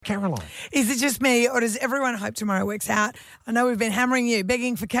Caroline. Is it just me, or does everyone hope tomorrow works out? I know we've been hammering you,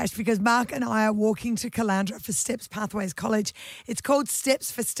 begging for cash, because Mark and I are walking to Caloundra for Steps Pathways College. It's called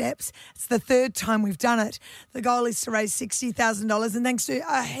Steps for Steps. It's the third time we've done it. The goal is to raise $60,000, and thanks to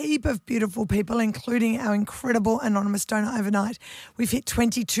a heap of beautiful people, including our incredible anonymous donor overnight, we've hit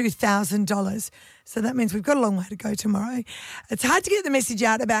 $22,000. So that means we've got a long way to go tomorrow. It's hard to get the message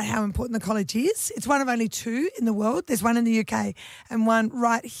out about how important the college is. It's one of only two in the world. There's one in the UK and one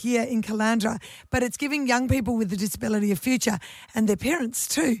right here in Caloundra. But it's giving young people with a disability a future, and their parents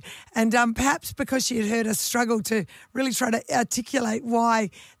too. And perhaps because she had heard us struggle to really try to articulate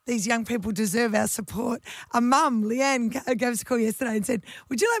why these young people deserve our support, a mum, Leanne, gave us a call yesterday and said,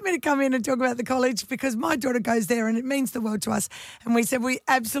 would you like me to come in and talk about the college? Because my daughter goes there and it means the world to us. And we said we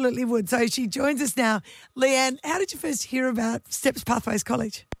absolutely would. So she joins us now. Leanne, how did you first hear about Steps Pathways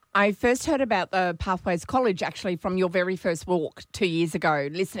College? I first heard about the Pathways College actually from your very first walk 2 years ago,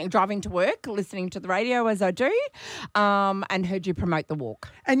 driving to work, listening to the radio as I do, and heard you promote the walk.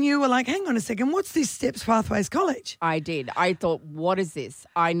 And you were like, hang on a second, what's this Steps Pathways College? I did. I thought, what is this?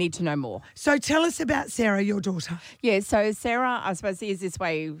 I need to know more. So tell us about Sarah, your daughter. Yeah, so Sarah, I suppose, is this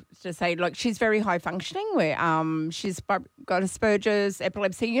way to say, like, she's very high functioning, where she's got Asperger's,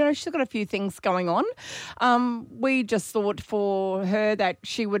 epilepsy, she's got a few things going on. We just thought for her that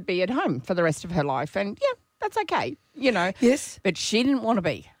she would be at home for the rest of her life, and yeah, that's okay, Yes. But she didn't want to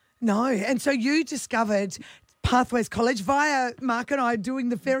be. No, and so you discovered Pathways College via Mark and I doing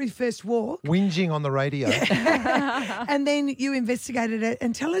the very first walk. Whinging on the radio. And then you investigated it,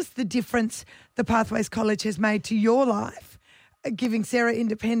 and tell us the difference the Pathways College has made to your life, giving Sarah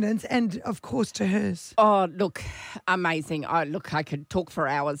independence and, of course, to hers. Oh, look, amazing. I could talk for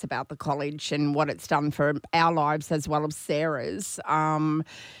hours about the college and what it's done for our lives as well as Sarah's.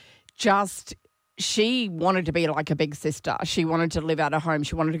 She wanted to be like a big sister. She wanted to live out of home.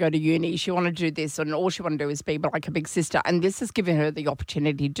 She wanted to go to uni. She wanted to do this, and all she wanted to do is be like a big sister. And this has given her the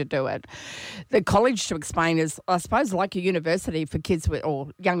opportunity to do it. The college, to explain, is, I suppose, like a university for kids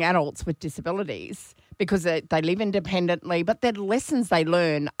or young adults with disabilities, because they live independently, but the lessons they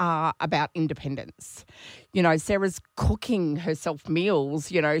learn are about independence. Sarah's cooking herself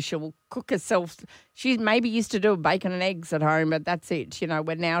meals. She'll cook herself. She maybe used to do bacon and eggs at home, but that's it.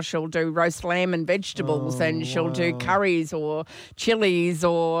 Where now she'll do roast lamb and vegetables, and she'll do curries or chilies,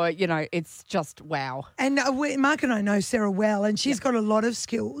 or, it's just wow. And Mark and I know Sarah well, and she's got a lot of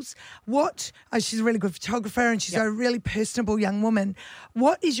skills. She's a really good photographer, and she's a really personable young woman.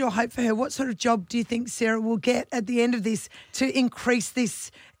 What is your hope for her? What sort of job do you think Sarah will get at the end of this to increase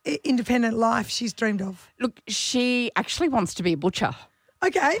this independent life she's dreamed of? Look, she actually wants to be a butcher.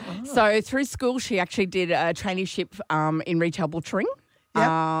 Okay. So through school, she actually did a traineeship in retail butchering.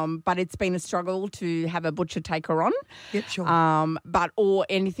 Yep. But it's been a struggle to have a butcher take her on. Yep, sure. Or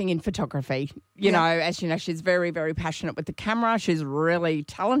anything in photography. As you know, she's very, very passionate with the camera. She's really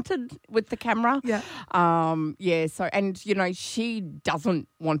talented with the camera. Yeah. She doesn't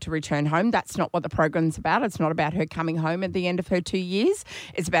want to return home. That's not what the program's about. It's not about her coming home at the end of her 2 years.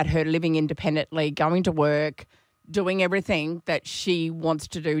 It's about her living independently, going to work, doing everything that she wants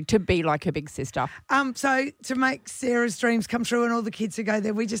to do to be like her big sister. So to make Sarah's dreams come true and all the kids who go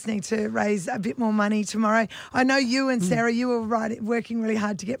there, we just need to raise a bit more money tomorrow. I know you and Sarah, you were working really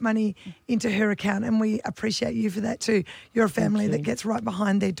hard to get money into her account, and we appreciate you for that too. You're a family that gets right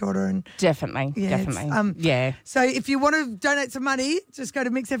behind their daughter. And Definitely. So if you want to donate some money, just go to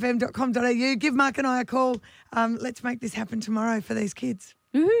mixfm.com.au, give Mark and I a call. Let's make this happen tomorrow for these kids.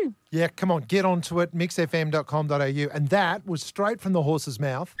 Woohoo. Yeah, come on, get onto it, mixfm.com.au. And that was straight from the horse's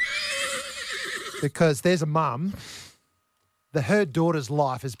mouth, because there's a mum that her daughter's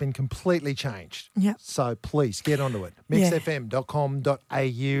life has been completely changed. Yeah. So please get onto it. mixfm.com.au,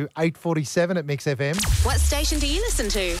 8:47 at Mix FM. What station do you listen to?